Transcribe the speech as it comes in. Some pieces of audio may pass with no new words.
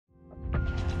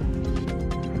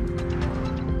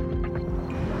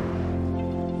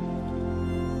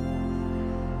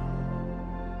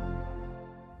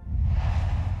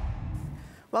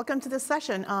Welcome to this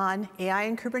session on AI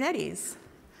and Kubernetes,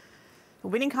 a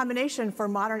winning combination for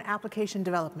modern application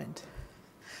development.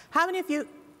 How many of you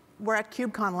were at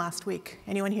KubeCon last week?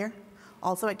 Anyone here?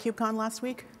 Also at KubeCon last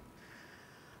week?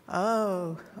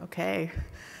 Oh, okay.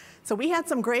 So we had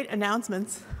some great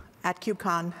announcements at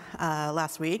KubeCon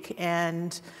last week,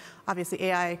 and obviously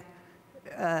AI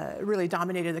really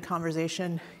dominated the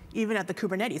conversation, even at the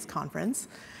Kubernetes conference.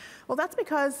 Well, that's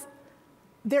because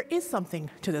there is something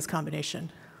to this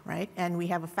combination, right? And we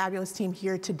have a fabulous team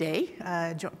here today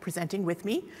presenting with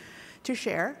me to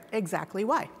share exactly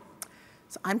why.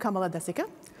 So I'm Kamala Dasika,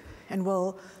 and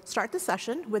we'll start the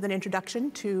session with an introduction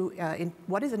to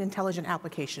what is an intelligent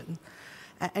application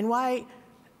and why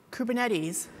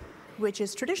Kubernetes, which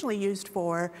is traditionally used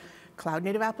for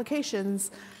cloud-native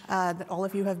applications that all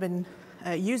of you have been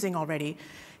using already,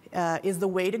 is the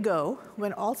way to go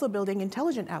when also building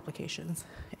intelligent applications.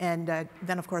 And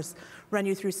then, of course, run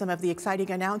you through some of the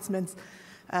exciting announcements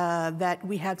that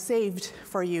we have saved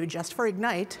for you just for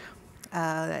Ignite,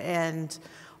 and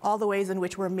all the ways in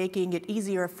which we're making it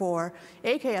easier for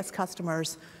AKS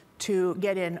customers to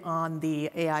get in on the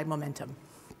AI momentum.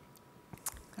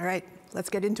 All right, let's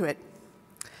get into it.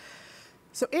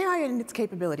 So AI and its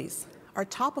capabilities are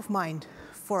top of mind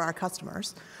for our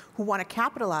customers who want to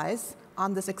capitalize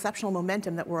on this exceptional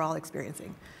momentum that we're all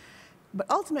experiencing. But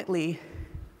ultimately,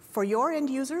 for your end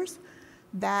users,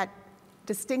 that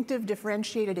distinctive,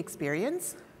 differentiated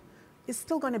experience is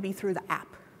still going to be through the app.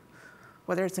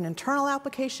 Whether it's an internal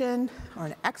application or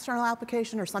an external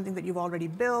application or something that you've already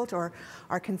built or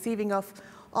are conceiving of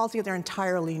altogether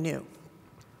entirely new.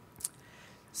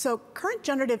 So current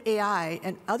generative AI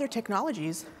and other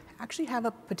technologies actually have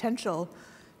a potential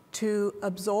to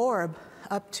absorb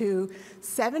up to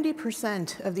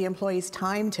 70% of the employee's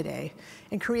time today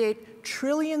and create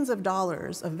trillions of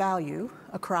dollars of value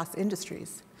across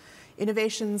industries.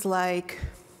 Innovations like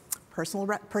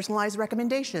personalized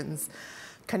recommendations,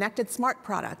 connected smart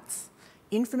products,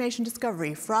 information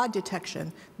discovery, fraud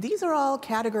detection. These are all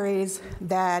categories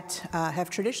that have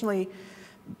traditionally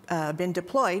been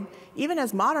deployed even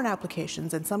as modern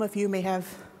applications, and some of you may have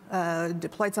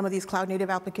deployed some of these cloud-native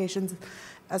applications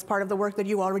as part of the work that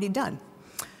you've already done.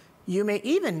 You may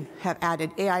even have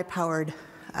added AI-powered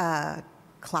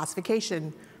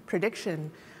classification,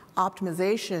 prediction,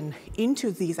 optimization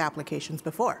into these applications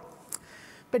before.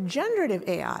 But generative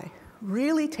AI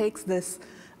really takes this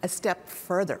a step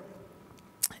further.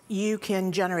 You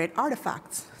can generate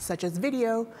artifacts such as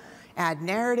video, add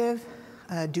narrative,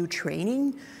 do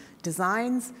training,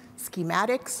 designs,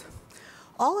 schematics.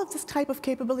 All of this type of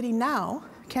capability now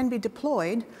can be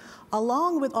deployed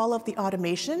along with all of the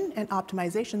automation and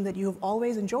optimization that you have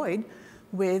always enjoyed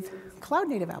with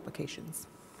cloud-native applications.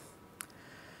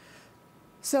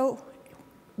 So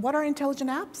what are intelligent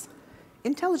apps?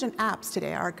 Intelligent apps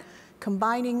today are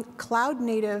combining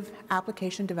cloud-native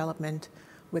application development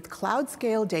with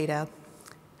cloud-scale data,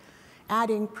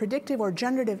 adding predictive or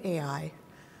generative AI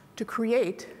to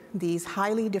create these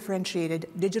highly differentiated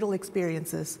digital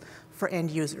experiences for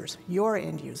end users, your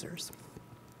end users.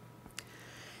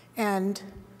 And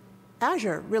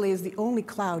Azure really is the only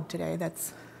cloud today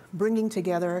that's bringing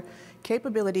together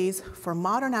capabilities for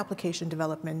modern application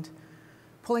development,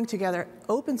 pulling together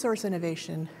open source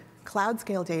innovation, cloud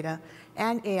scale data,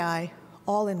 and AI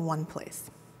all in one place.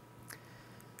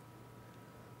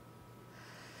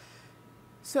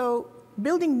 So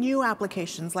building new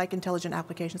applications like intelligent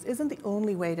applications isn't the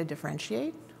only way to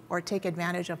differentiate or take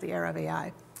advantage of the era of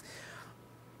AI.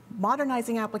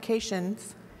 Modernizing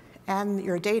applications and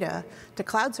your data to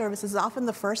cloud services is often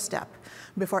the first step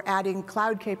before adding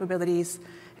cloud capabilities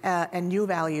and new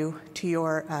value to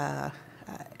your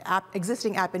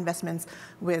existing app investments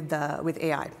with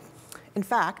AI. In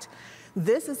fact,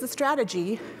 this is the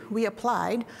strategy we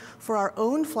applied for our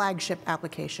own flagship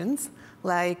applications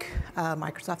like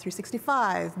Microsoft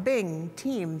 365, Bing,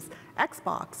 Teams,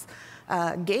 Xbox,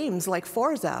 games like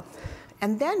Forza.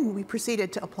 And then we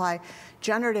proceeded to apply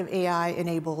generative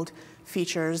AI-enabled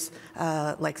features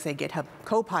like, say, GitHub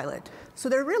Copilot. So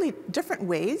there are really different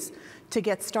ways to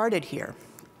get started here.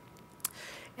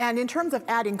 And in terms of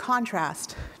adding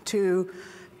contrast to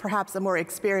perhaps a more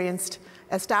experienced,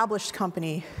 established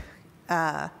company,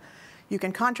 you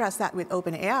can contrast that with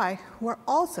OpenAI, who are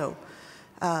also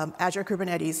Azure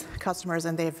Kubernetes customers,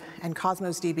 and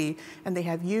Cosmos DB, and they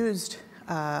have used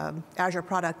Azure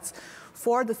products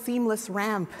for the seamless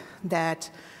ramp that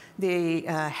they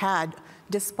had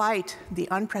despite the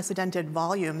unprecedented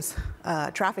volumes,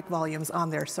 traffic volumes on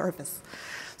their service.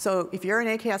 So if you're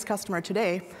an AKS customer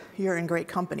today, you're in great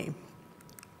company.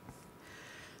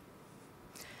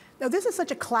 Now, this is such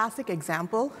a classic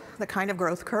example, the kind of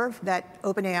growth curve that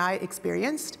OpenAI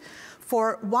experienced,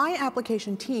 for why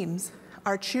application teams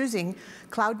are choosing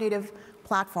cloud-native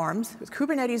platforms, with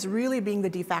Kubernetes really being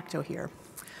the de facto here.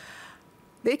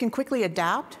 They can quickly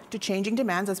adapt to changing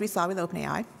demands, as we saw with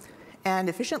OpenAI, and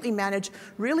efficiently manage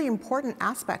really important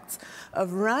aspects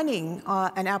of running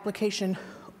an application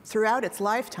throughout its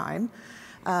lifetime,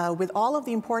 with all of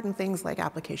the important things like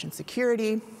application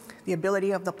security, the ability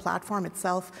of the platform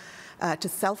itself to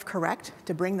self-correct,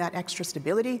 to bring that extra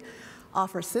stability,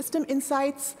 offer system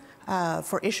insights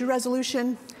for issue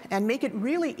resolution, and make it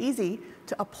really easy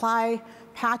to apply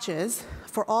patches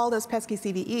for all those pesky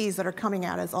CVEs that are coming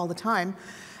at us all the time,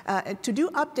 to do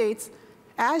updates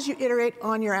as you iterate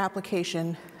on your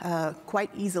application quite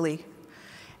easily.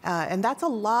 And that's a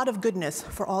lot of goodness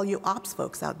for all you ops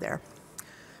folks out there.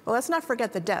 Well, let's not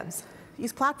forget the devs.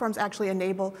 These platforms actually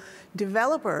enable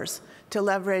developers to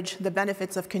leverage the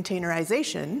benefits of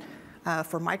containerization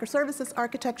for microservices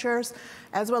architectures,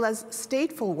 as well as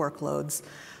stateful workloads,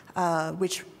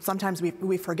 which sometimes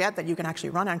we forget that you can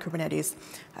actually run on Kubernetes.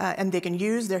 And they can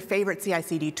use their favorite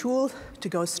CI/CD tool to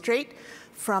go straight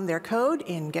from their code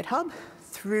in GitHub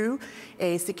through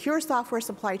a secure software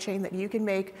supply chain that you can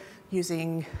make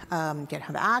using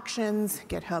GitHub Actions,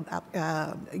 GitHub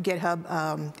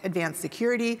Advanced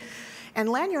Security, and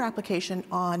land your application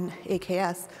on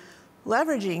AKS,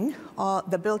 leveraging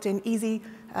the built-in easy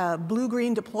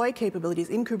blue-green deploy capabilities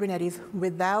in Kubernetes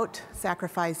without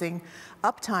sacrificing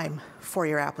uptime for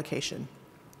your application.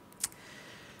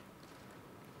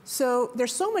 So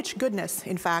there's so much goodness,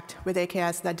 in fact, with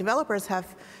AKS that developers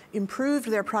have improved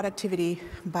their productivity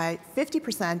by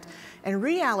 50% and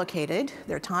reallocated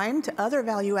their time to other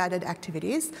value-added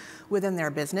activities within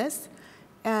their business.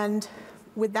 And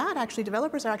with that, actually,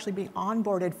 developers are actually being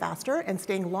onboarded faster and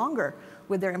staying longer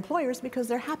with their employers because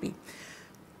they're happy.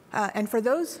 And for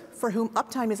those for whom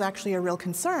uptime is actually a real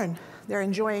concern, they're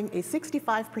enjoying a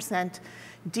 65%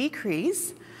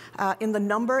 decrease in the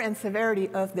number and severity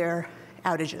of their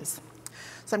outages.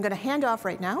 So I'm going to hand off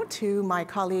right now to my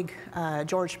colleague,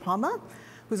 Jorge Palma,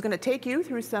 who's going to take you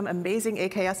through some amazing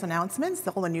AKS announcements,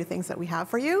 all the new things that we have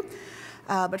for you.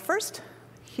 But first,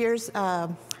 here's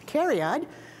Cariad,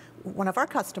 one of our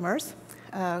customers,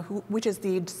 which is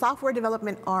the software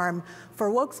development arm for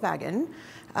Volkswagen,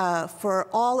 for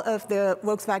all of the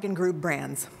Volkswagen Group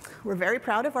brands. We're very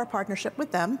proud of our partnership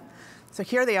with them. So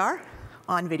here they are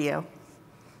on video.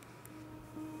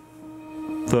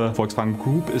 The Volkswagen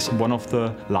Group is one of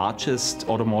the largest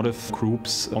automotive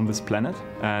groups on this planet,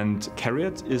 and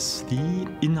Cariad is the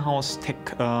in-house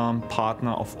tech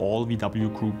partner of all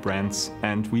VW Group brands,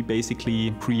 and we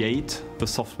basically create the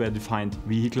software-defined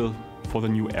vehicle for the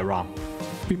new era.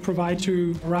 We provide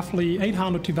to roughly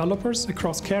 800 developers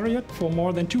across Cariad for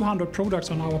more than 200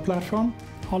 products on our platform.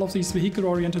 All of these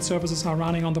vehicle-oriented services are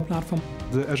running on the platform.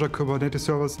 The Azure Kubernetes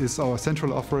Service is our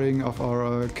central offering of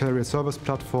our Cariad service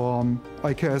platform.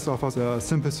 IKS offers a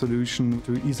simple solution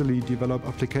to easily develop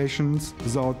applications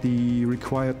without the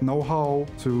required know-how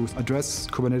to address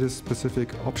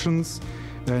Kubernetes-specific options,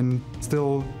 and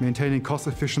still maintaining cost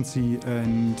efficiency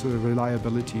and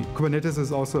reliability. Kubernetes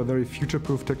is also a very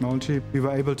future-proof technology. We were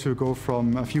able to go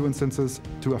from a few instances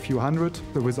to a few hundred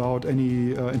without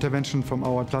any intervention from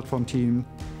our platform team.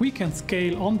 We can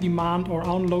scale on demand or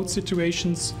on load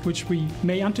situations which we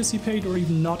may anticipate or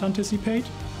even not anticipate.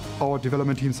 Our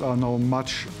development teams are now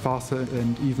much faster,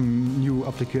 and even new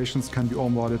applications can be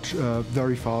onboarded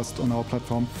very fast on our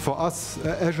platform. For us,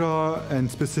 Azure and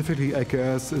specifically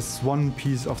AKS is one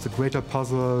piece of the greater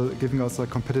puzzle, giving us a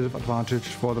competitive advantage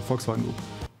for the Volkswagen Group.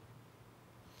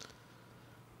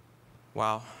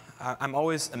 Wow. I'm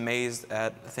always amazed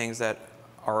at things that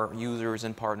our users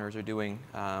and partners are doing,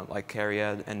 like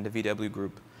Cariad and the VW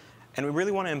Group. And we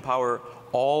really want to empower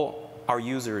all our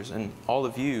users and all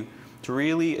of you to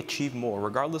really achieve more,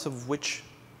 regardless of which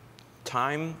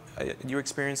time you're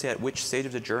experiencing, at which stage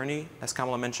of the journey, as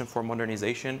Kamala mentioned, for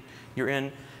modernization you're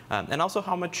in, and also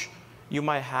how much you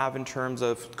might have in terms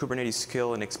of Kubernetes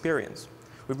skill and experience.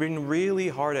 We've been really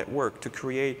hard at work to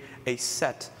create a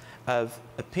set of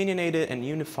opinionated and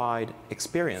unified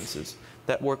experiences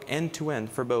that work end-to-end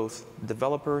for both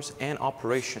developers and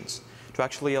operations to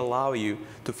actually allow you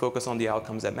to focus on the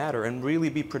outcomes that matter and really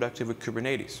be productive with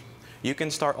Kubernetes. You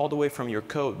can start all the way from your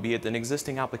code, be it an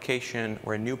existing application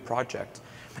or a new project,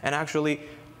 and actually,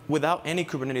 without any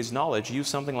Kubernetes knowledge, use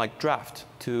something like Draft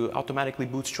to automatically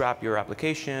bootstrap your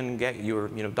application, get your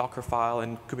Docker file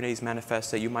and Kubernetes manifest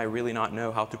that you might really not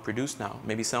know how to produce now.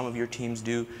 Maybe some of your teams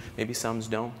do, maybe some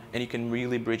don't, and you can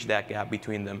really bridge that gap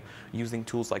between them using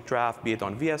tools like Draft, be it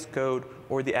on VS Code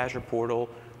or the Azure portal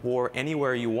or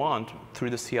anywhere you want through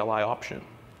the CLI option.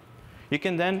 You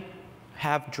can then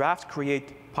have Draft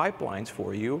create pipelines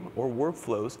for you or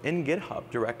workflows in GitHub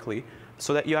directly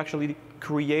so that you actually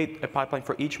create a pipeline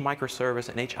for each microservice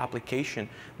and each application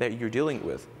that you're dealing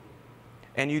with.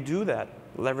 And you do that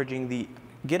leveraging the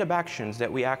GitHub actions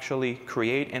that we actually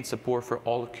create and support for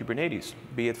all of Kubernetes,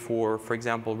 be it for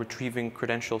example, retrieving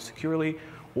credentials securely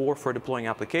or for deploying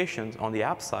applications on the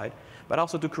app side, but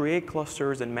also to create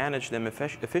clusters and manage them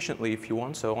efficiently if you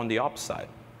want so on the ops side.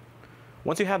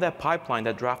 Once you have that pipeline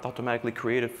that Draft automatically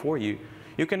created for you,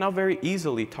 you can now very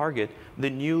easily target the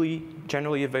newly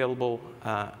generally available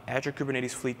Azure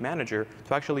Kubernetes Fleet Manager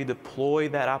to actually deploy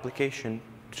that application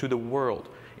to the world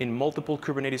in multiple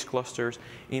Kubernetes clusters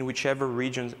in whichever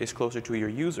region is closer to your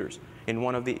users. In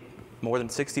one of the more than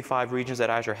 65 regions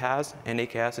that Azure has, and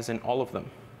AKS is in all of them.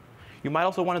 You might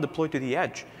also want to deploy to the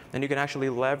edge, and you can actually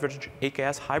leverage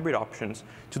AKS hybrid options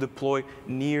to deploy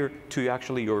near to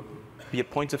actually your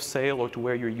points of sale or to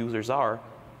where your users are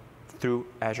through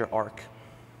Azure Arc.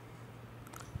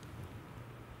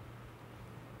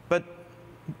 But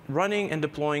running and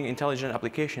deploying intelligent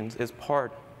applications is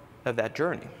part of that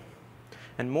journey.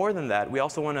 And more than that, we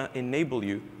also want to enable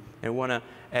you, and want to,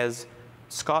 as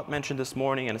Scott mentioned this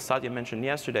morning and as Satya mentioned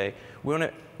yesterday, we want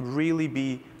to really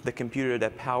be the computer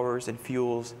that powers and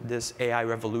fuels this AI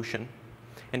revolution.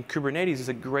 And Kubernetes is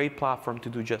a great platform to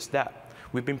do just that.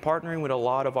 We've been partnering with a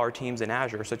lot of our teams in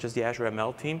Azure, such as the Azure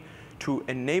ML team, to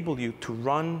enable you to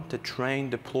run, to train,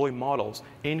 deploy models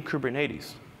in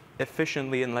Kubernetes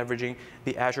efficiently and leveraging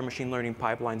the Azure machine learning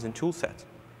pipelines and toolsets.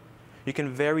 You can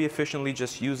very efficiently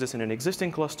just use this in an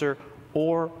existing cluster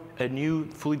or a new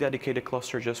fully dedicated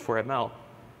cluster just for ML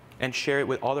and share it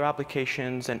with other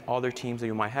applications and other teams that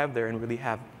you might have there and really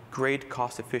have great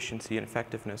cost efficiency and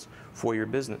effectiveness for your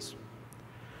business.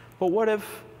 But what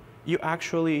if you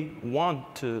actually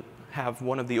want to have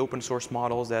one of the open source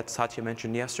models that Satya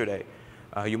mentioned yesterday?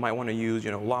 You might want to use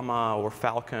llama or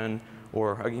Falcon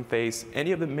or Hugging Face,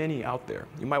 any of the many out there.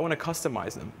 You might want to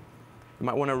customize them. You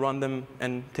might want to run them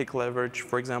and take leverage,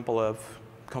 for example, of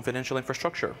confidential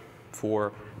infrastructure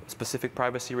for specific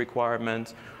privacy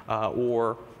requirements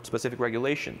or specific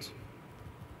regulations.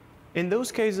 In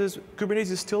those cases, Kubernetes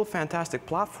is still a fantastic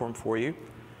platform for you,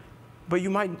 but you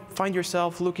might find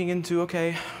yourself looking into,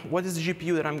 okay, what is the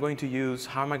GPU that I'm going to use?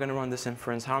 How am I going to run this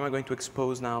inference? How am I going to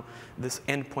expose now this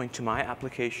endpoint to my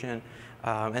application?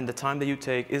 And the time that you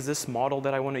take, is this model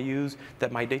that I want to use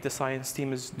that my data science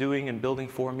team is doing and building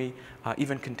for me,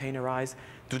 even containerized?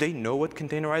 Do they know what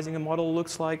containerizing a model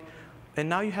looks like? And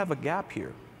now you have a gap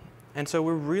here. And so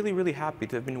we're really, really happy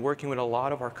to have been working with a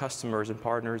lot of our customers and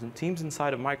partners and teams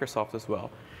inside of Microsoft as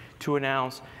well to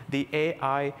announce the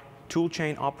AI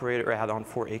toolchain operator add-on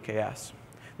for AKS.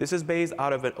 This is based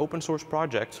out of an open source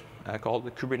project called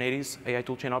the Kubernetes AI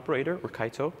toolchain operator, or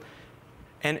KAITO.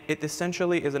 And it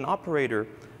essentially is an operator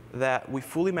that we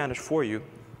fully manage for you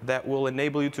that will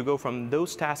enable you to go from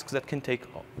those tasks that can take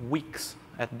weeks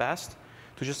at best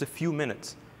to just a few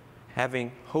minutes,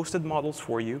 having hosted models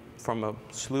for you from a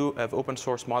slew of open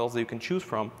source models that you can choose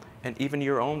from, and even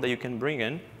your own that you can bring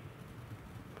in,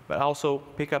 but also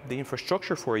pick up the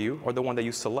infrastructure for you, or the one that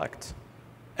you select,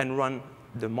 and run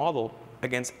the model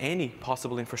against any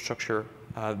possible infrastructure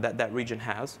that region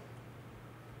has.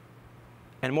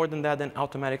 And more than that, then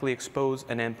automatically expose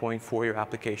an endpoint for your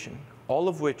application, all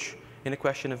of which in a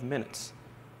question of minutes.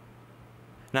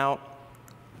 Now,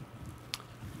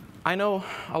 I know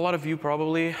a lot of you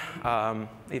probably,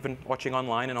 even watching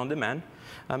online and on demand,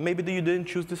 maybe you didn't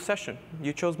choose this session.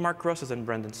 You chose Mark Russ's and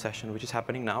Brendan's session, which is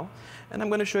happening now. And I'm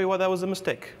going to show you why that was a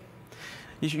mistake.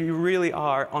 You really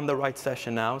are on the right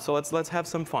session now, so let's have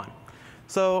some fun.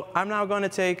 So I'm now going to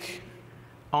take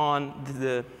on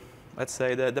let's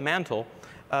say, the mantle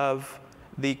of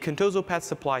the Contoso Pet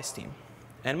Supplies team.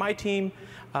 And my team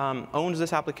owns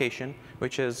this application,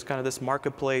 which is kind of this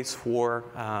marketplace for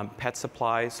pet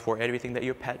supplies for everything that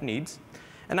your pet needs.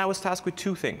 And I was tasked with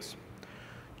two things.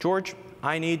 George,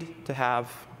 I need to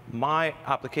have my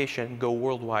application go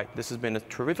worldwide. This has been a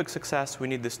terrific success. We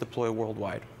need this deployed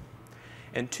worldwide.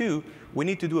 And two, we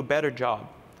need to do a better job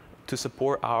to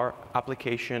support our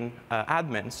application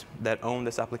admins that own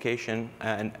this application,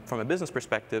 and from a business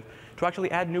perspective, to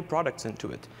actually add new products into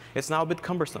it. It's now a bit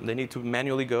cumbersome. They need to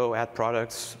manually go add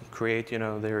products, create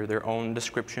their own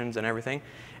descriptions and everything.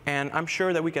 And I'm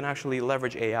sure that we can actually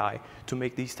leverage AI to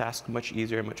make these tasks much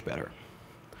easier and much better.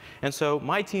 And so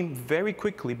my team very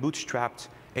quickly bootstrapped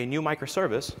a new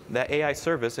microservice, that AI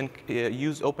service, and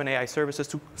used OpenAI services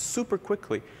to super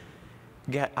quickly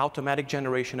get automatic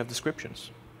generation of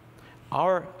descriptions.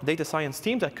 our data science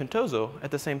teams at Contoso,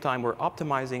 at the same time, were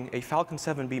optimizing a Falcon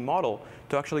 7B model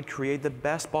to actually create the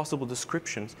best possible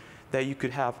descriptions that you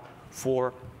could have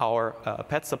for our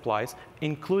pet supplies,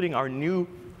 including our new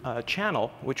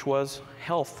channel, which was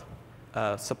health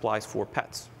supplies for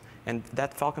pets. And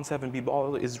that Falcon 7B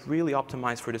model is really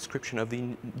optimized for description of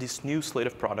this new slate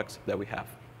of products that we have.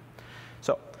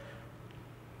 So,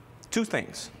 two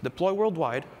things. Deploy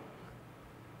worldwide,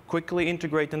 quickly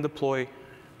integrate and deploy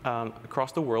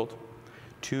across the world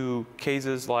to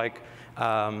cases like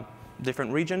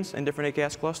different regions and different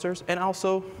AKS clusters, and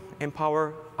also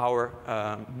empower our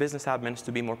business admins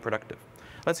to be more productive.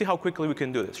 Let's see how quickly we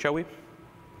can do this, shall we?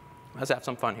 Let's have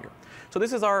some fun here. So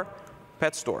this is our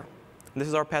pet store. This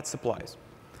is our pet supplies.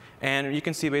 And you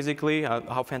can see basically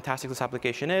how fantastic this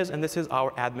application is. And this is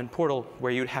our admin portal,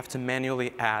 where you'd have to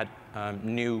manually add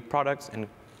new products and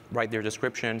write their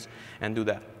descriptions and do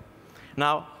that.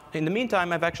 Now, in the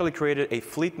meantime, I've actually created a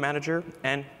fleet manager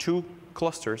and 2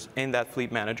 clusters in that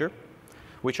fleet manager,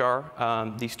 which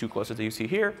are these 2 clusters that you see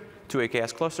here, 2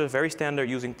 AKS clusters, very standard,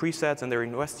 using presets, and they're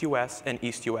in West US and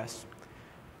East US.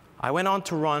 I went on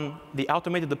to run the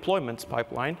automated deployments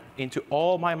pipeline into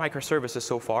all my microservices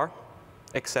so far,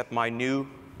 except my new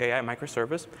AI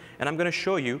microservice. And I'm going to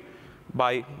show you,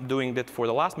 by doing that for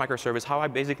the last microservice, how I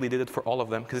basically did it for all of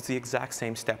them, because it's the exact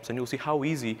same steps. And you'll see how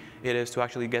easy it is to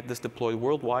actually get this deployed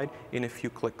worldwide in a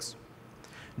few clicks.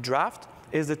 Draft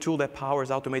is the tool that powers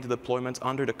automated deployments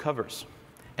under the covers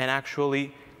and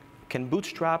actually can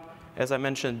bootstrap, as I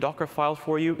mentioned, Docker files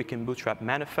for you. It can bootstrap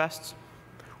manifests,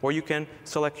 or you can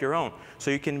select your own. So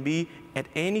you can be at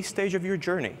any stage of your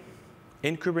journey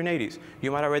in Kubernetes.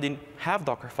 You might already have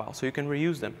Docker files, so you can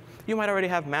reuse them. You might already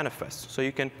have manifests, so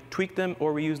you can tweak them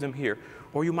or reuse them here.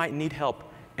 Or you might need help,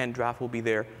 and Draft will be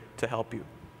there to help you.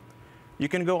 You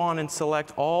can go on and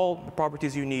select all the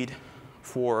properties you need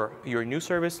for your new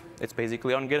service. It's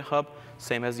basically on GitHub,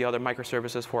 same as the other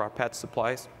microservices for our pet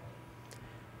supplies.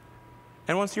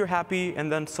 And once you're happy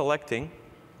and then selecting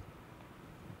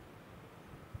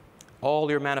all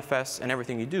your manifests and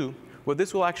everything you do, what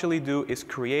this will actually do is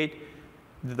create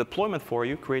the deployment for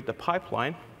you, create the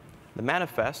pipeline, the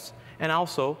manifests, and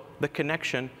also the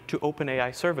connection to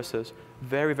OpenAI services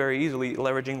very, very easily,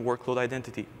 leveraging workload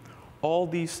identity. All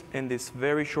these in this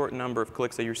very short number of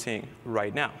clicks that you're seeing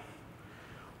right now.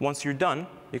 Once you're done,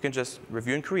 you can just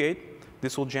review and create.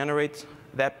 This will generate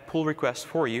that pull request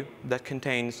for you that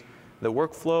contains the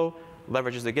workflow,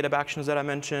 leverages the GitHub actions that I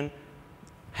mentioned,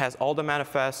 has all the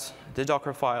manifests, the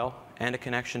Docker file, and a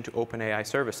connection to OpenAI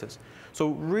services. So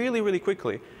really, really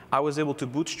quickly, I was able to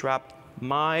bootstrap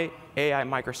my AI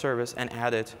microservice and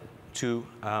add it to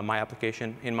my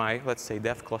application in my, let's say,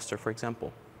 dev cluster, for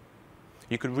example.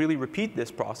 You could really repeat this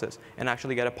process and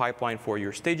actually get a pipeline for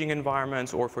your staging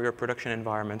environments or for your production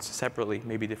environments separately,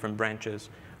 maybe different branches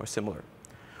or similar.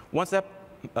 Once that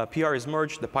PR is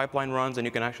merged, the pipeline runs, and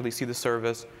you can actually see the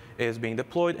service is being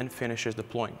deployed and finishes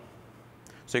deploying.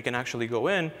 So you can actually go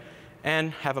in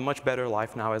and have a much better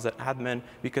life now as an admin,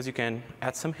 because you can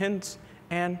add some hints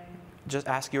and just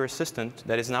ask your assistant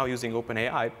that is now using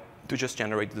OpenAI to just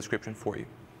generate the description for you.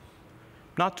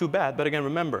 Not too bad, but again,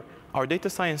 remember, our data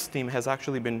science team has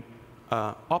actually been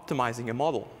optimizing a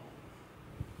model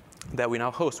that we now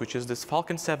host, which is this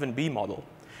Falcon 7B model.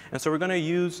 And so we're going to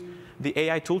use the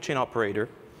AI toolchain operator,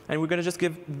 and we're going to just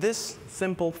give this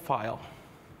simple file.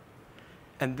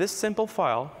 And this simple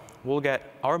file will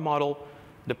get our model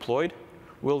deployed.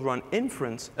 We'll run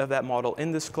inference of that model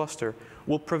in this cluster.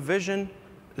 We'll provision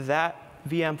that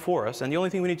VM for us. And the only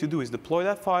thing we need to do is deploy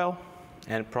that file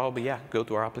and probably, go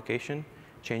to our application,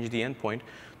 change the endpoint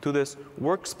to this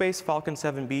workspace Falcon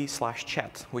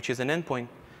 7B/chat, which is an endpoint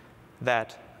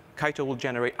that 𝗏𝗏𝗀 will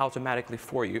generate automatically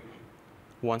for you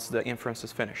once the inference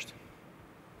is finished.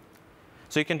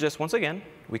 So you can just, once again,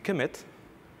 we commit,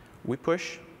 we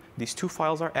push, these 2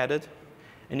 files are added,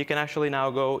 and you can actually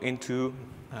now go into,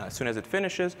 as soon as it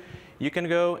finishes, you can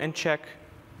go and check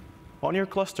on your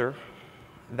cluster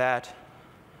that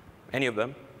any of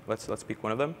them, let's pick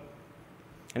one of them.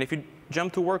 And if you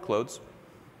jump to workloads,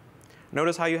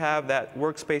 notice how you have that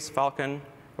workspace Falcon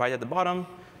right at the bottom,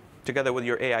 together with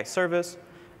your AI service.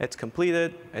 It's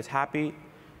completed, it's happy.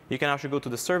 You can actually go to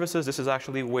the services. This is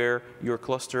actually where your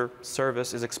cluster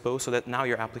service is exposed, so that now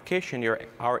your application,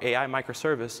 our AI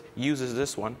microservice, uses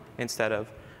this one instead of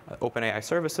OpenAI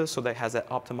services, so that it has that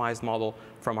optimized model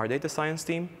from our data science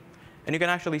team. And you can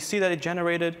actually see that it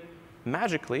generated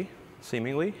magically,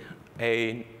 seemingly,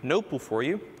 a node pool for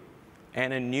you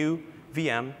and a new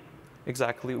VM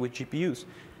exactly with GPUs.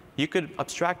 You could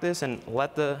abstract this and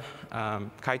let the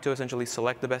𝗏𝗏𝗀 essentially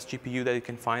select the best GPU that you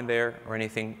can find there or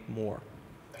anything more.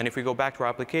 And if we go back to our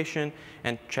application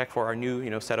and check for our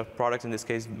new set of products, in this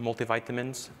case,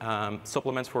 multivitamins,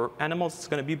 supplements for animals, it's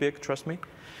going to be big, trust me.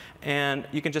 And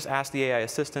you can just ask the AI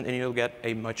assistant, and you'll get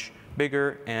a much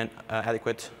bigger and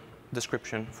adequate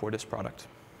description for this product.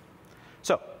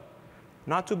 So,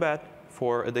 not too bad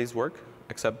for a day's work,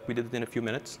 except we did it in a few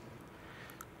minutes.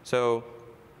 So,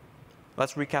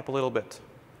 let's recap a little bit.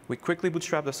 We quickly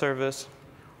bootstrap the service.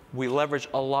 We leverage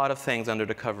a lot of things under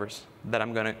the covers that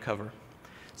I'm going to cover.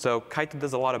 So 𝗦𝗲𝗀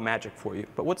does a lot of magic for you.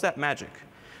 But what's that magic?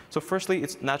 So firstly,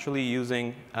 it's naturally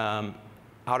using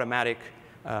automatic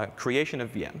creation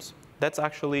of VMs. That's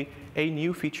actually a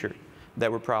new feature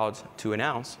that we're proud to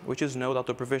announce, which is node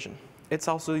auto-provision. It's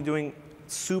also doing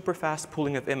super fast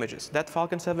pooling of images. That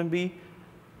Falcon 7B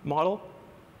model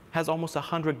has almost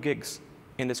 100 gigs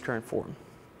in its current form.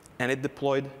 And it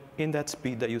deployed in that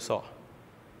speed that you saw.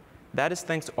 That is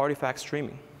thanks to artifact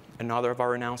streaming, another of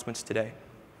our announcements today.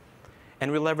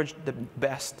 And we leveraged the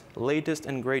best, latest,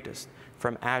 and greatest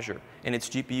from Azure and its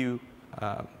GPU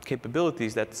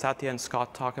capabilities that Satya and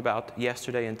Scott talked about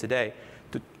yesterday and today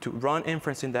to run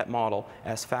inference in that model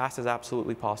as fast as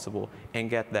absolutely possible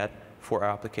and get that for our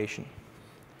application.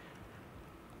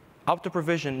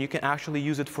 Auto-provision, you can actually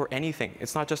use it for anything.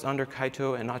 It's not just under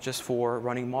𝗦𝗀𝗀 and not just for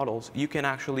running models. You can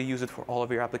actually use it for all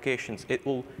of your applications. It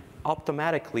will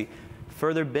automatically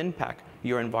further bin pack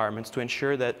your environments to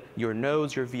ensure that your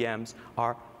nodes, your VMs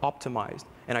are optimized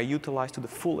and are utilized to the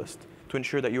fullest to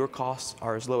ensure that your costs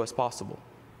are as low as possible.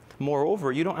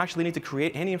 Moreover, you don't actually need to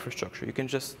create any infrastructure. You can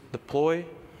just deploy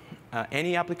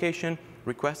any application,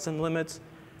 requests and limits,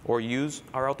 or use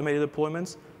our automated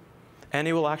deployments, and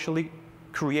it will actually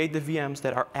create the VMs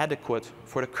that are adequate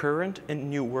for the current and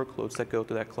new workloads that go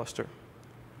to that cluster.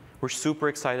 We're super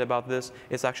excited about this.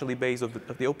 It's actually based on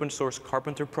the open source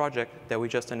Carpenter project that we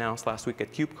just announced last week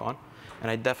at KubeCon. And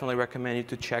I definitely recommend you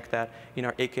to check that in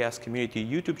our AKS community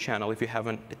YouTube channel if you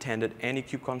haven't attended any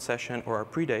KubeCon session or our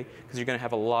pre-day, because you're going to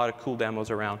have a lot of cool demos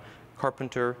around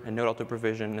Carpenter and node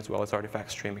auto-provision, as well as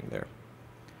artifact streaming there.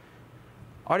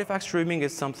 Artifact streaming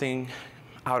is something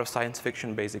out of science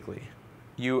fiction, basically.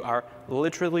 You are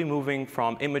literally moving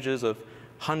from images of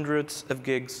hundreds of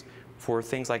gigs for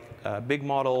things like big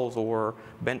models or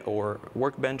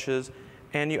workbenches,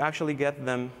 and you actually get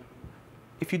them,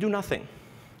 if you do nothing,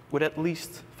 with at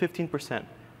least 15%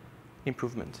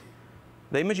 improvement.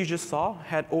 The image you just saw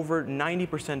had over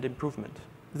 90% improvement.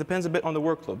 It depends a bit on the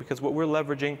workload, because what we're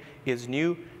leveraging is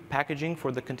new packaging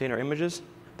for the container images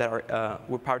that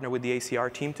we're partnered with the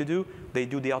ACR team to do. They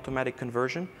do the automatic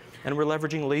conversion. And we're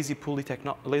leveraging lazy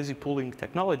pooling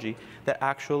technology that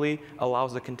actually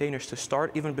allows the containers to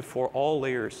start even before all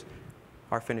layers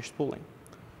are finished pooling.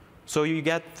 So you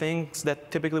get things that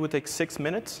typically would take 6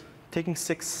 minutes, taking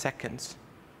 6 seconds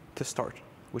to start,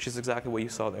 which is exactly what you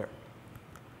saw there.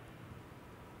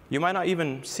 You might not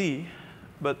even see,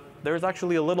 but there's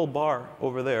actually a little bar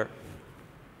over there,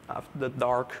 the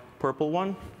dark purple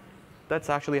one. That's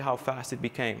actually how fast it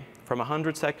became, from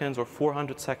 100 seconds or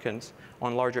 400 seconds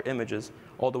on larger images,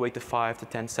 all the way to 5 to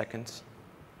 10 seconds.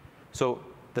 So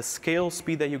the scale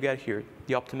speed that you get here,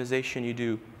 the optimization you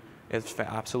do, is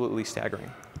absolutely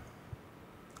staggering.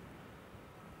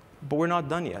 But we're not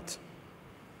done yet.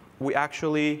 We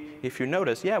actually, if you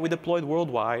notice, yeah, we deployed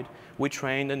worldwide. We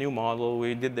trained a new model.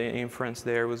 We did the inference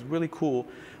there. It was really cool.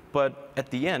 But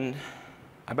at the end,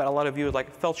 I bet a lot of you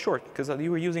fell short because you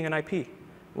were using an IP.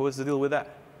 What was the deal with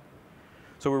that?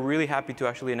 So we're really happy to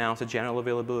actually announce the general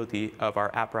availability of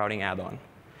our app routing add-on,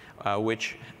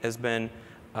 which has been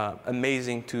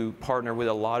amazing to partner with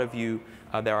a lot of you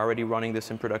that are already running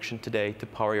this in production today to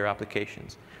power your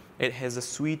applications. It has a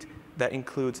suite that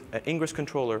includes an Ingress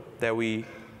controller that we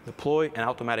deploy and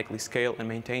automatically scale and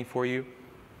maintain for you.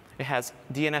 It has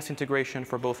DNS integration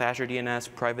for both Azure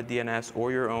DNS, private DNS,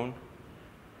 or your own.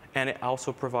 And it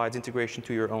also provides integration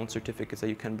to your own certificates that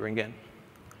you can bring in.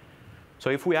 So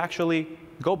if we actually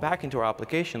go back into our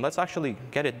application, let's actually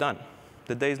get it done.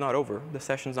 The day's not over. The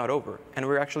session's not over. And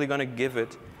we're actually going to give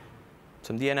it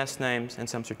some DNS names and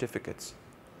some certificates.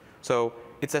 So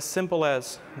it's as simple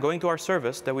as going to our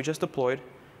service that we just deployed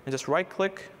and just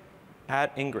right-click, add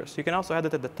Ingress. You can also add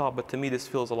it at the top, but to me this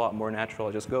feels a lot more natural.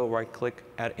 I just go right-click,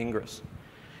 add Ingress.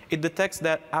 It detects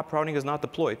that app routing is not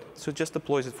deployed, so it just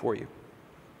deploys it for you.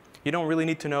 You don't really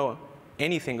need to know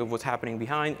anything of what's happening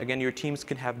behind. Again, your teams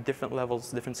can have different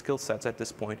levels, different skill sets at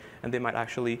this point, and they might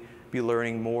actually be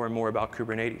learning more and more about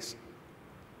Kubernetes.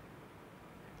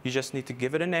 You just need to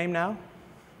give it a name now,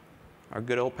 our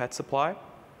good old pet supply.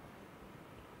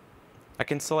 I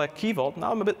can select Key Vault.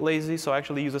 Now I'm a bit lazy, so I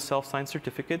actually use a self-signed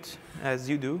certificate, as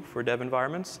you do for dev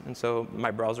environments, and so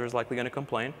my browser is likely going to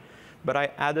complain. But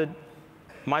I added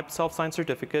my self-signed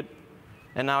certificate,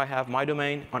 and now I have my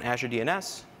domain on Azure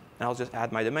DNS, and I'll just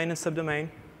add my domain and subdomain.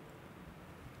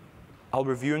 I'll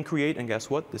review and create, and guess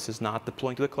what? This is not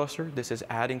deploying to the cluster. This is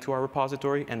adding to our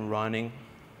repository and running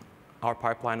our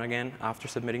pipeline again after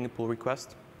submitting the pull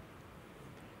request.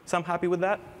 So I'm happy with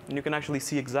that, and you can actually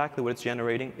see exactly what it's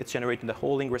generating. It's generating the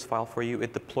whole ingress file for you.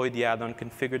 It deployed the add-on,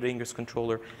 configured the ingress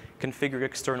controller, configured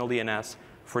external DNS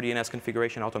for DNS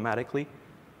configuration automatically.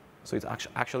 So it's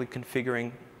actually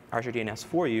configuring Azure DNS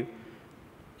for you.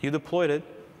 You deployed it,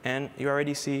 and you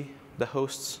already see the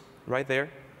hosts right there.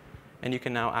 And you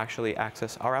can now actually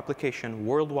access our application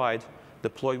worldwide,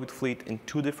 deployed with Fleet in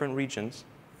 2 different regions.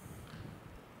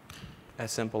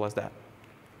 As simple as that.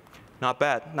 Not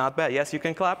bad, not bad. Yes, you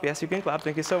can clap. Yes, you can clap.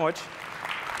 Thank you so much.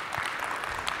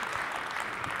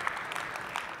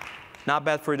 Not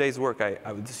bad for a day's work,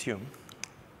 I would assume.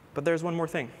 But there's one more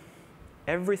thing.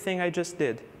 Everything I just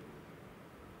did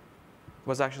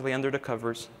was actually under the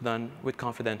covers, done with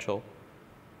confidential.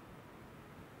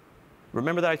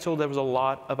 Remember that I told there was a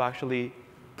lot of actually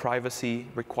privacy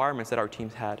requirements that our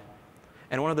teams had.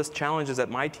 And one of the challenges that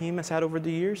my team has had over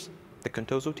the years, the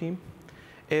Contoso team,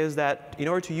 is that in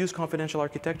order to use confidential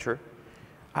architecture,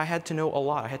 I had to know a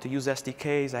lot. I had to use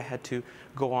SDKs. I had to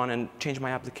go on and change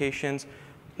my applications.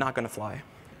 Not going to fly.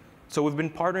 So we've been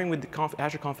partnering with the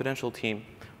Azure Confidential team,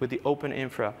 with the Open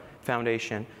Infra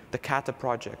Foundation, the Kata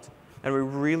project. And we're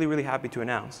really, really happy to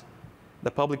announce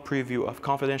the public preview of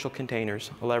confidential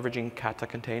containers, leveraging Kata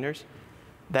containers,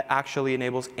 that actually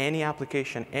enables any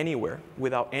application anywhere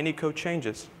without any code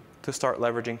changes to start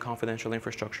leveraging confidential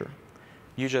infrastructure.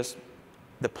 You just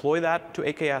deploy that to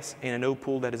AKS in a node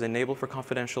pool that is enabled for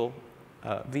confidential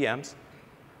VMs,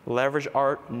 leverage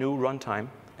our new runtime,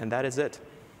 and that is it.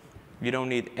 You don't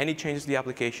need any changes to the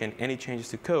application, any changes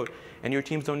to code, and your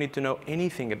teams don't need to know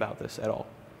anything about this at all.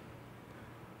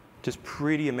 Just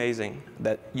pretty amazing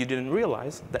that you didn't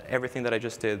realize that everything that I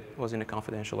just did was in a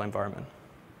confidential environment.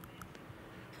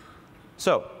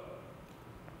 So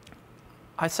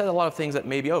I said a lot of things that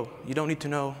maybe, oh, you don't need to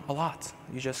know a lot.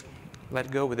 You just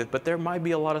let go with it. But there might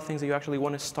be a lot of things that you actually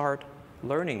want to start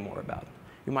learning more about.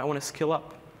 You might want to skill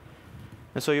up.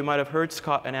 And so you might have heard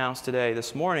Scott announce today,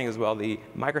 this morning as well, the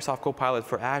Microsoft Copilot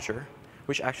for Azure,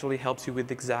 which actually helps you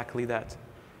with exactly that.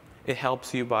 It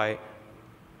helps you by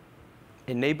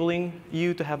enabling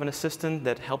you to have an assistant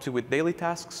that helps you with daily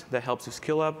tasks, that helps you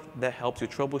skill up, that helps you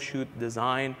troubleshoot,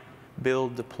 design,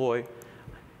 build, deploy.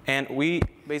 And we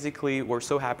basically were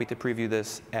so happy to preview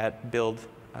this at Build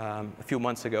a few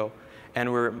months ago.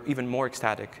 And we're even more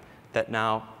ecstatic that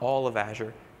now all of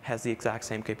Azure has the exact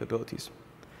same capabilities.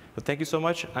 But thank you so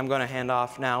much. I'm going to hand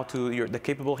off now to the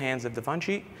capable hands of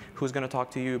Devanshi, who's going to talk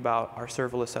to you about our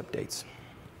serverless updates.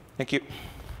 Thank you.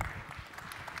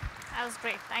 That was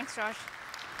great. Thanks, George.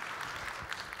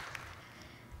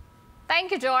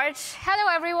 Thank you, George.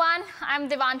 Hello, everyone. I'm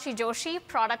Devanshi Joshi,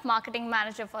 Product Marketing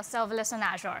Manager for Serverless on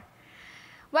Azure.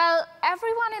 Well,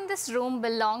 everyone in this room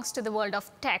belongs to the world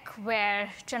of tech, where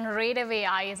generative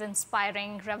AI is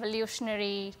inspiring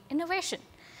revolutionary innovation.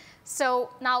 So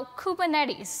now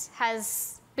Kubernetes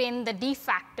has been the de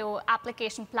facto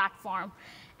application platform,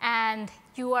 and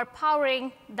you are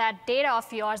powering that data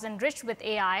of yours enriched with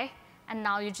AI, and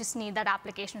now you just need that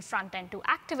application front end to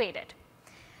activate it.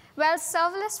 Well,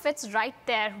 serverless fits right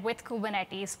there with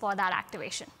Kubernetes for that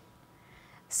activation.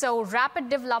 So rapid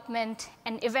development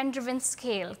and event-driven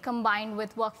scale combined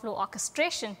with workflow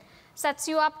orchestration sets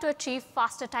you up to achieve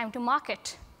faster time to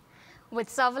market with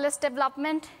serverless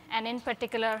development and, in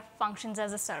particular, functions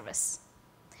as a service.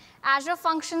 Azure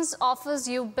Functions offers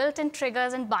you built-in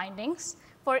triggers and bindings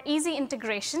for easy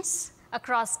integrations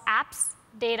across apps,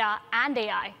 data, and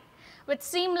AI, with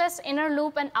seamless inner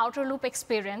loop and outer loop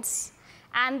experience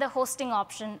and the hosting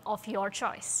option of your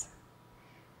choice.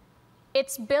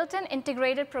 Its built-in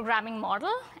integrated programming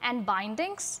model and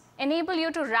bindings enable you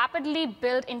to rapidly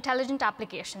build intelligent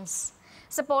applications,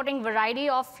 supporting variety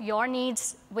of your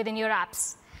needs within your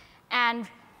apps, and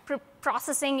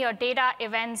processing your data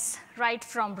events right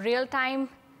from real-time,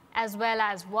 as well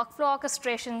as workflow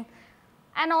orchestration,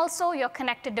 and also your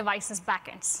connected devices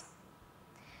backends.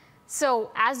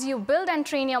 So as you build and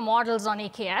train your models on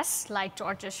AKS, like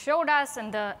George just showed us,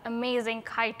 and the amazing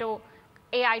Kaito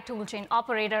AI toolchain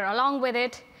operator along with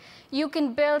it, you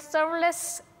can build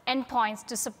serverless endpoints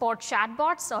to support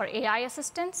chatbots or AI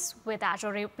assistants with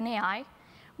Azure OpenAI,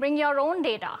 bring your own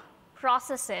data,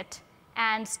 process it,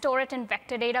 and store it in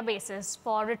vector databases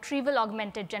for retrieval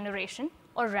augmented generation,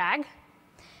 or RAG,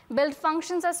 build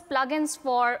functions as plugins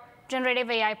for generative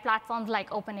AI platforms like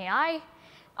OpenAI,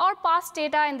 or pass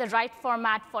data in the right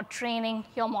format for training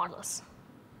your models.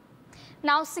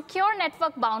 Now, secure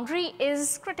network boundary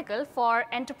is critical for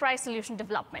enterprise solution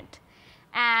development.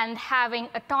 And having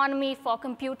autonomy for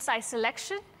compute size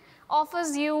selection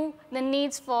offers you the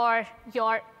needs for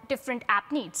your different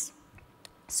app needs.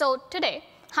 So today,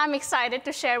 I'm excited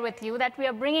to share with you that we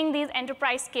are bringing these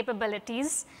enterprise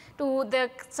capabilities to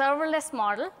the serverless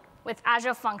model with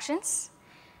Azure Functions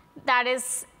that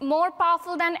is more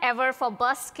powerful than ever for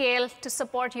burst scale to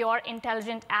support your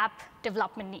intelligent app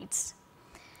development needs.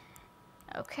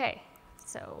 OK,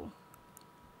 so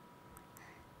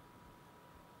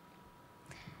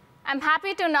I'm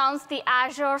happy to announce the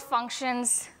Azure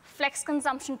Functions Flex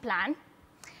Consumption Plan,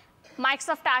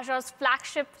 Microsoft Azure's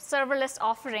flagship serverless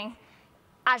offering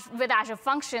with Azure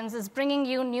Functions is bringing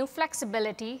you new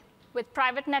flexibility with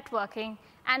private networking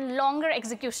and longer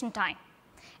execution time.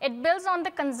 It builds on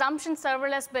the consumption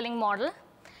serverless billing model,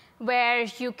 where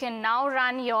you can now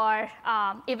run your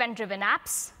event-driven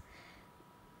apps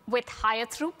with higher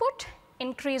throughput,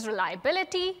 increased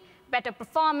reliability, better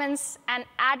performance, and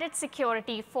added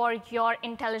security for your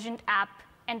intelligent app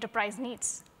enterprise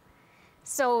needs.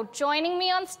 So joining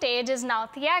me on stage is now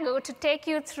Thiago to take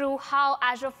you through how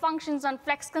Azure Functions on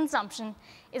Flex Consumption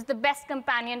is the best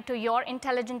companion to your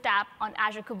intelligent app on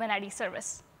Azure Kubernetes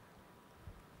Service.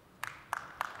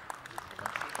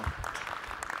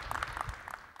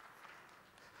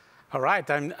 All right,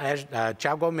 I'm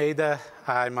Thiago Almeida.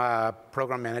 I'm a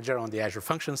program manager on the Azure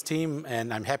Functions team,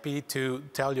 and I'm happy to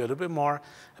tell you a little bit more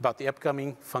about the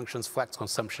upcoming Functions Flex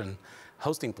Consumption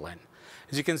hosting plan.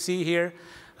 As you can see here,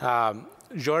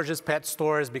 Jorge's pet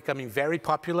store is becoming very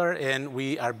popular, and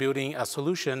we are building a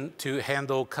solution to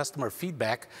handle customer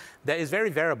feedback that is very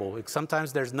variable.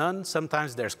 Sometimes there's none,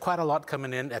 sometimes there's quite a lot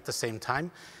coming in at the same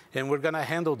time, and we're going to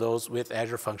handle those with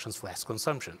Azure Functions Flex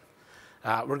Consumption.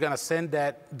 We're going to send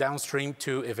that downstream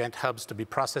to event hubs to be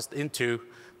processed into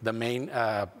the main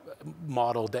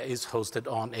model that is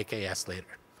hosted on AKS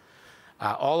later.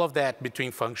 All of that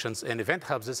between functions and event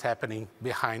hubs is happening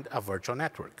behind a virtual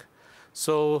network.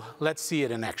 So let's see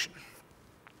it in action.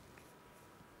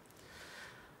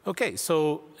 OK,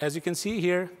 so as you can see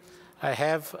here, I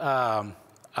have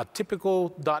a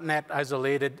typical .NET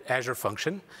isolated Azure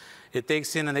function. It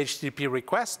takes in an HTTP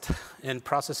request and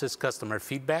processes customer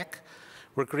feedback.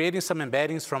 We're creating some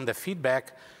embeddings from the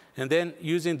feedback, and then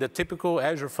using the typical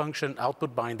Azure function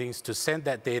output bindings to send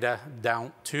that data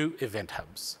down to event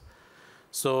hubs.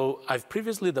 So I've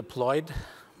previously deployed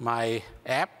my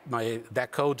app,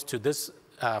 that code to this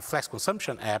Flex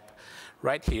Consumption app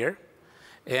right here.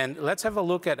 And let's have a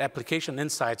look at application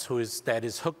insights that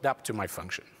is hooked up to my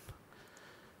function.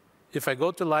 If I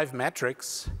go to live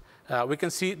metrics, we can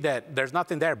see that there's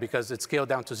nothing there because it's scaled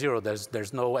down to 0.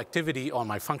 There's no activity on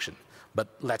my function. But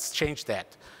let's change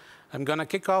that. I'm going to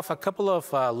kick off a couple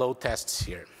of load tests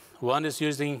here. One is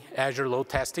using Azure load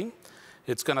testing.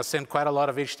 It's going to send quite a lot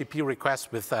of HTTP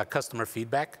requests with customer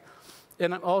feedback.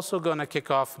 And I'm also going to kick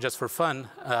off, just for fun,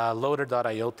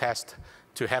 loader.io test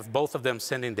to have both of them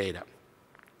sending data.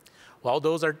 While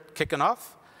those are kicking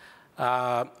off,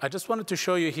 I just wanted to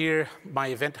show you here my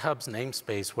Event Hub's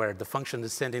namespace, where the function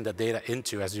is sending the data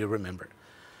into, as you remember.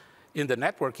 In the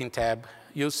networking tab,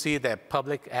 you'll see that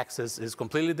public access is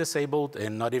completely disabled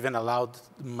and not even allowed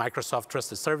Microsoft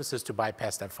Trusted Services to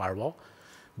bypass that firewall.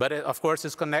 But it, of course,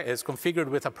 it's configured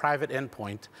with a private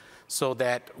endpoint so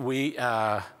that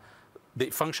the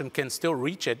function can still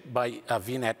reach it by a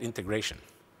VNet integration.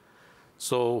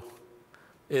 So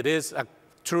it is a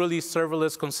truly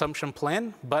serverless consumption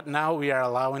plan, but now we are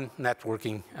allowing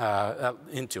networking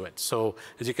into it. So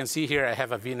as you can see here, I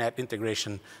have a VNet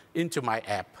integration into my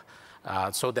app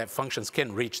so that functions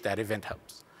can reach that event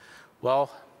hubs.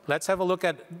 Well, let's have a look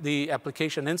at the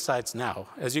application insights now.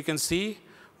 As you can see,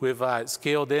 we've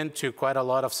scaled into quite a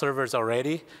lot of servers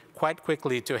already, quite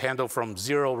quickly to handle from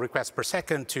 0 requests per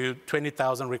second to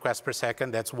 20,000 requests per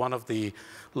second. That's one of the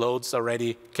loads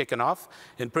already kicking off.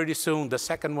 And pretty soon, the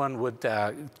second one would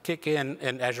kick in,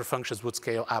 and Azure Functions would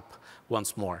scale up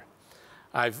once more.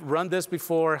 I've run this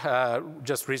before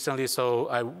just recently, so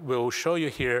I will show you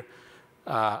here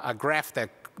a graph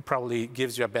that probably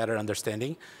gives you a better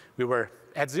understanding. We were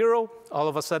at 0. All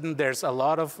of a sudden, there's a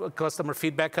lot of customer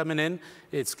feedback coming in.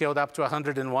 It scaled up to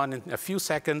 101 in a few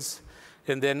seconds.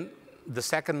 And then the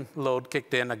second load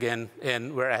kicked in again,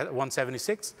 and we're at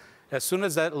 176. As soon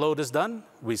as that load is done,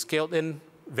 we scaled in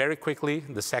very quickly.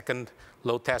 The second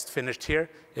load test finished here,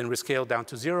 and we scaled down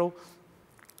to 0.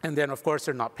 And then, of course,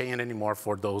 they're not paying anymore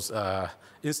for those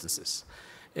instances.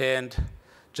 And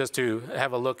just to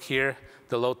have a look here,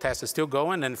 the load test is still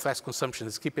going, and Flex Consumption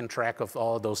is keeping track of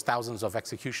all those thousands of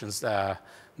executions that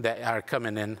are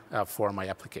coming in for my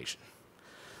application.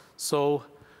 So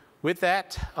With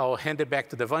that, I'll hand it back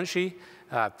to Devanshi.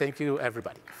 Thank you,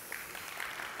 everybody.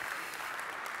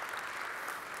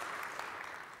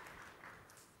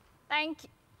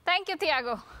 Thank you,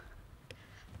 Thiago.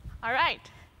 All right.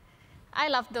 I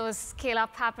love those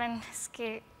scale-up happen.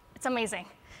 It's amazing.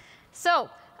 So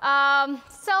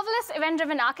serverless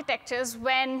event-driven architectures,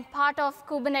 when part of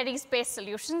Kubernetes-based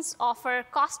solutions, offer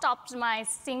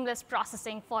cost-optimized, seamless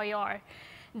processing for your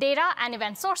data and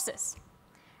event sources.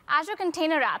 Azure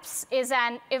Container Apps is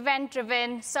an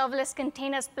event-driven serverless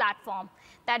containers platform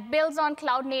that builds on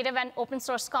cloud-native and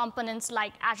open-source components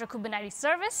like Azure Kubernetes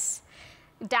Service,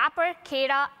 Dapr,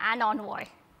 𝗬𝗬, and Envoy.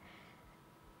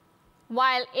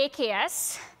 While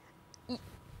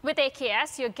with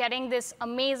AKS, you're getting this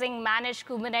amazing managed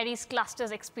Kubernetes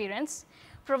clusters experience,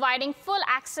 providing full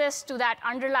access to that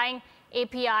underlying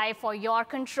API for your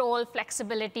control,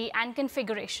 flexibility, and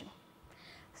configuration.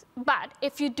 But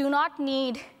if you do not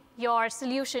need your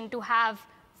solution to have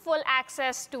full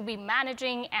access to be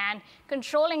managing and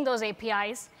controlling those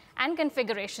APIs and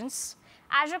configurations,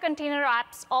 Azure Container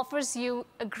Apps offers you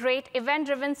a great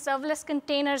event-driven serverless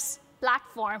containers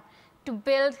platform to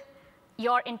build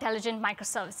your intelligent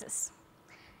microservices.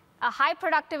 A high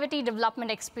productivity development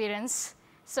experience.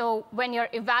 So when you're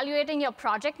evaluating your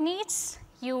project needs,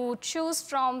 you choose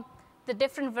from the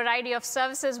different variety of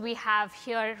services we have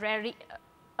here readily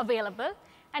available,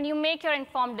 and you make your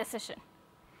informed decision.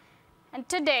 And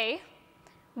today,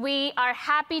 we are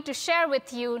happy to share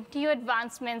with you new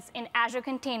advancements in Azure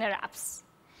Container Apps,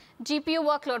 GPU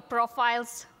workload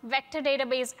profiles, vector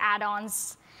database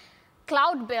add-ons,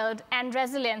 cloud build and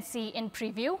resiliency in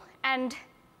preview, and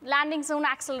landing zone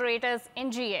accelerators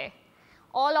in GA,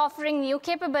 all offering new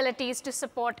capabilities to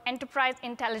support enterprise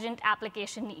intelligent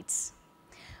application needs.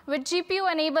 With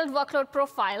GPU-enabled workload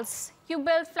profiles, you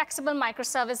build flexible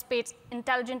microservice-based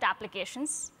intelligent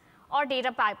applications or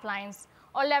data pipelines,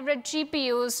 or leverage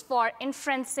GPUs for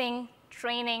inferencing,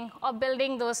 training, or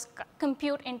building those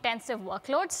compute-intensive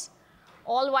workloads,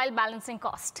 all while balancing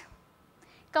cost.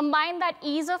 Combine that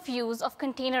ease of use of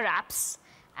container apps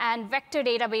and vector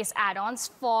database add-ons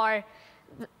for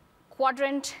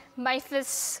Quadrant,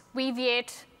 𝗦𝗲𝗸𝗻𝗀,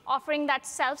 𝗦𝗽𝗲𝗻𝗀, offering that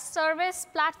self-service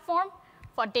platform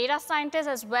for data scientists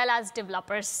as well as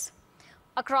developers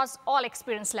across all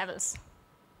experience levels.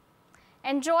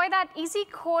 Enjoy that easy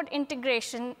code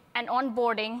integration and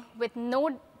onboarding with no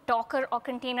Docker or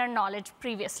container knowledge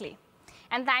previously.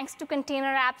 And thanks to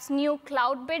Container Apps' new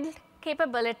cloud build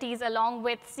capabilities along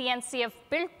with CNCF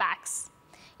build packs,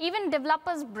 even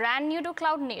developers brand new to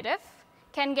cloud native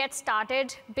can get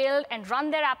started, build, and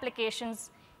run their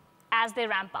applications as they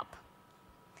ramp up.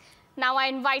 Now I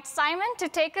invite Simon to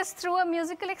take us through a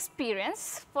musical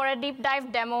experience for a deep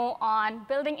dive demo on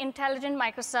building intelligent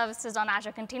microservices on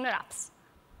Azure Container Apps.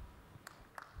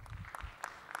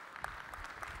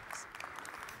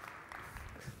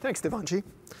 Thanks, Devanshi.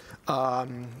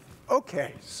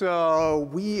 OK, so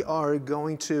we are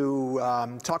going to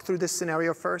talk through this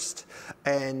scenario first,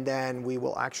 and then we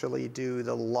will actually do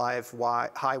the live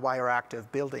high wire act of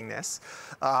building this.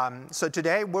 So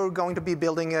today, we're going to be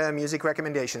building a music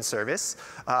recommendation service.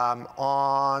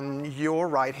 On your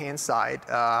right-hand side,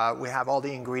 we have all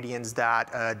the ingredients that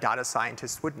a data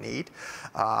scientist would need.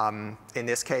 In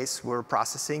this case, we're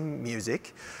processing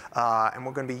music. And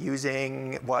we're going to be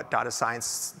using what data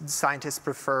scientists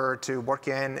prefer to work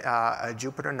in a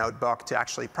Jupyter notebook to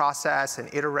actually process and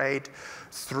iterate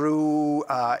through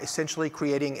essentially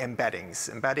creating embeddings.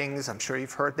 Embeddings, I'm sure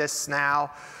you've heard this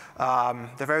now.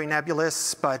 They're very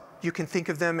nebulous, but you can think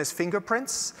of them as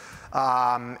fingerprints.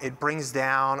 It brings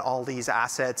down all these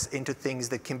assets into things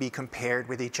that can be compared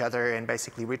with each other and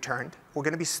basically returned. We're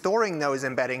going to be storing those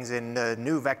embeddings in the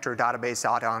new vector database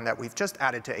add-on that we've just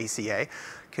added to ACA,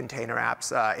 Container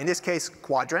Apps. In this case,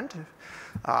 Quadrant.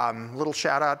 Little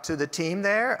shout out to the team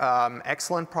there.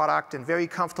 Excellent product and very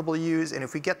comfortable to use. And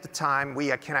if we get the time, we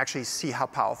can actually see how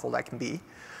powerful that can be.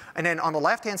 And then on the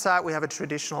left-hand side, we have a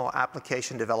traditional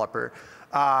application developer.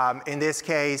 In this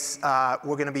case,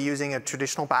 we're going to be using a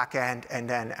traditional backend. And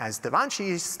then, as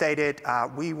Devanshi stated,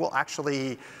 we will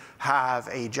actually have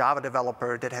a Java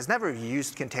developer that has never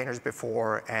used containers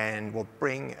before and will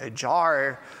bring a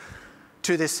jar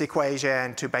to this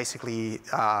equation to basically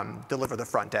deliver the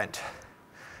front end.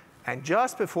 And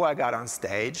just before I got on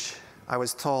stage, I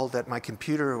was told that my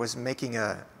computer was making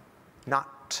a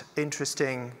not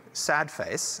interesting, sad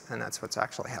face, and that's what's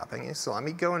actually happening. So let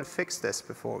me go and fix this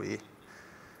before we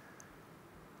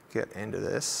get into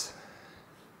this.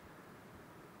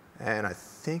 And I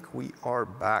think we are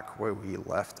back where we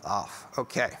left off.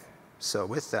 OK, so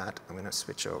with that, I'm going to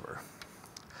switch over.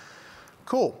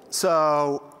 Cool.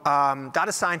 So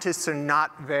data scientists are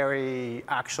not very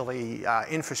actually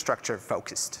infrastructure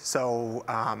focused. So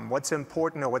what's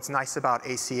important or what's nice about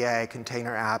ACA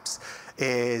container apps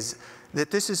is that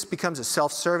this becomes a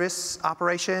self-service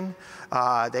operation.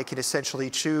 They can essentially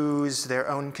choose their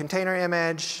own container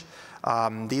image.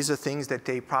 These are things that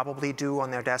they probably do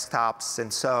on their desktops,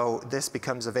 and so this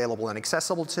becomes available and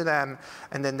accessible to them.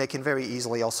 And then they can very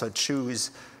easily also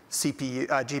choose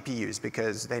GPUs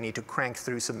because they need to crank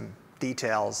through some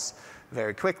details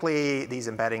very quickly. These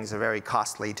embeddings are very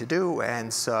costly to do,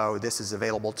 and so this is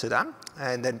available to them.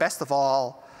 And then best of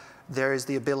all, there is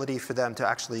the ability for them to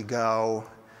actually go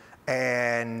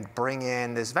and bring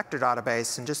in this vector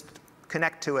database and just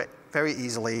connect to it very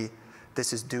easily.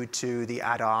 This is due to the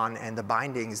add-on and the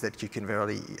bindings that you can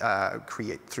really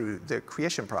create through the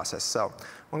creation process. So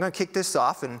I'm going to kick this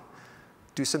off and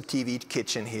do some TV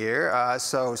kitchen here.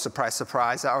 So surprise,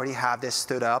 surprise, I already have this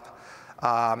stood up.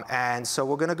 And so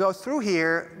we're going to go through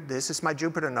here. This is my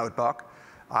Jupyter notebook.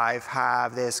 I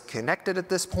have this connected at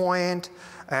this point,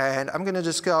 and I'm going to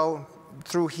just go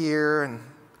through here and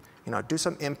do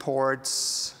some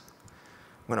imports.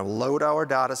 I'm going to load our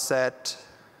data set.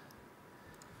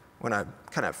 I'm going to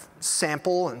kind of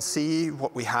sample and see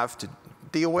what we have to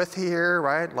deal with here,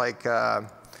 right? Like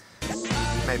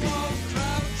maybe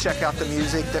check out the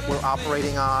music that we're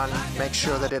operating on, make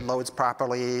sure that it loads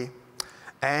properly.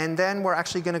 And then we're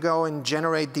actually going to go and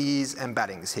generate these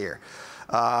embeddings here.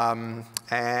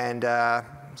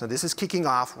 So this is kicking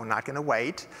off. We're not going to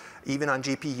wait. Even on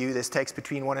GPU, this takes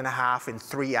between 1.5 and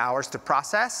 3 hours to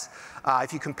process.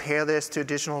 If you compare this to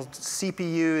additional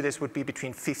CPU, this would be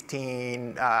between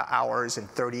 15 hours and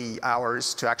 30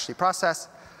 hours to actually process.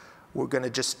 We're going to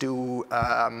just do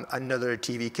another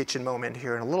TV kitchen moment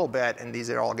here in a little bit, and these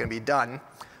are all going to be done.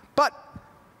 But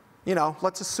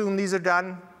let's assume these are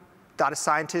done. Data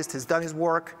scientist has done his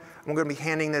work. We're going to be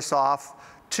handing this off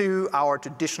to our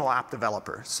traditional app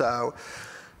developer. So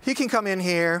he can come in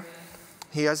here.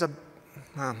 He has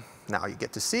now you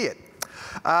get to see it.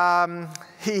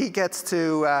 He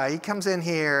comes in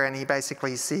here and he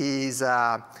basically sees,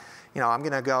 I'm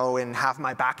going to go and have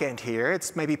my backend here.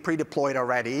 It's maybe pre-deployed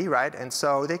already, right? And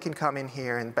so they can come in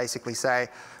here and basically say,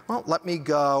 well, let me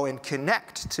go and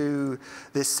connect to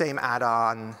this same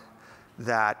add-on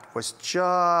that was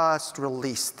just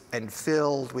released and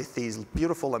filled with these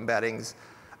beautiful embeddings.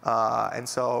 And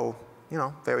so,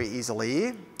 very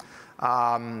easily.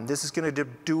 This is going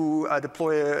to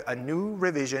deploy a new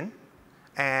revision.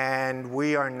 And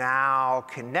we are now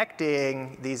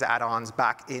connecting these add-ons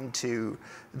back into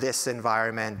this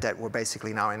environment that we're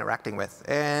basically now interacting with.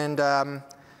 And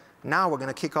now we're going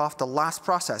to kick off the last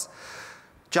process.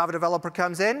 Java developer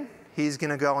comes in. He's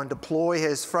going to go and deploy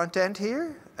his front end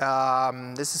here.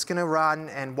 This is going to run.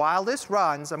 And while this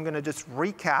runs, I'm going to just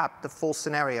recap the full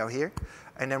scenario here.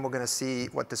 And then we're going to see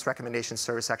what this recommendation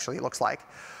service actually looks like.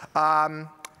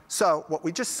 So what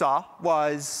we just saw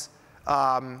was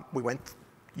we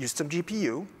used some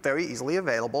GPU, very easily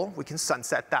available. We can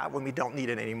sunset that when we don't need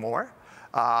it anymore.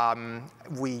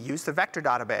 We used the vector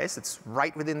database. It's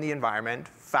right within the environment,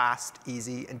 fast,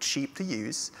 easy, and cheap to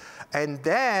use. And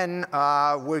then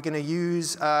we're going to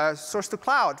use source to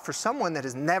cloud for someone that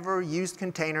has never used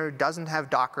container, doesn't have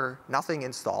Docker, nothing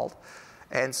installed.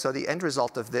 And so the end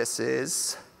result of this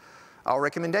is our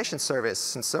recommendation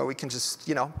service. And so we can just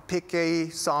pick a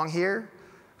song here,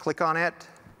 click on it,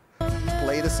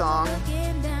 play the song,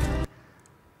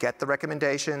 get the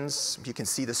recommendations. You can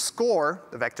see the score.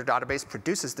 The vector database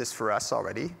produces this for us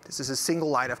already. This is a single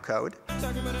line of code.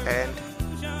 And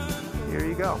here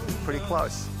you go, pretty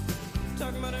close.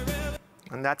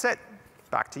 And that's it.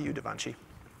 Back to you, Devanshi.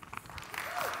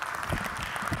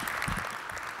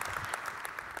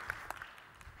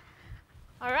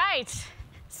 All right.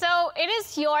 So it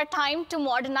is your time to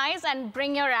modernize and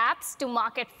bring your apps to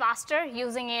market faster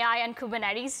using AI and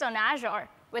Kubernetes on Azure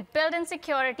with built-in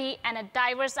security and a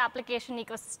diverse application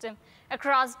ecosystem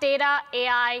across data,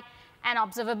 AI, and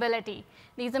observability.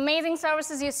 These amazing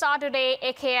services you saw today,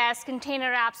 AKS,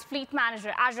 Container Apps, Fleet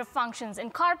Manager, Azure Functions,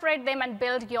 incorporate them and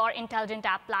build your intelligent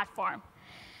app platform.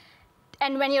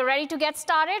 And when you're ready to get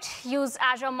started, use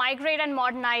Azure Migrate and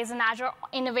Modernize and Azure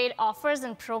Innovate offers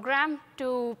and program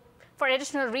for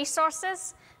additional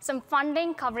resources, some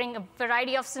funding covering a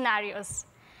variety of scenarios.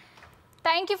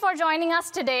 Thank you for joining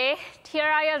us today. Here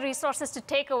are your resources to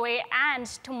take away. And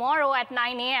tomorrow at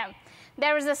 9 a.m.,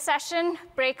 there is a session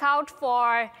breakout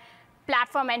for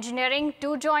platform engineering.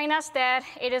 Do join us there.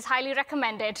 It is highly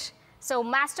recommended. So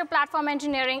master platform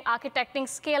engineering, architecting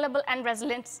scalable and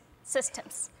resilient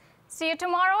systems. See you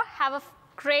tomorrow. Have a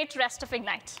great rest of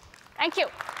Ignite. Thank you.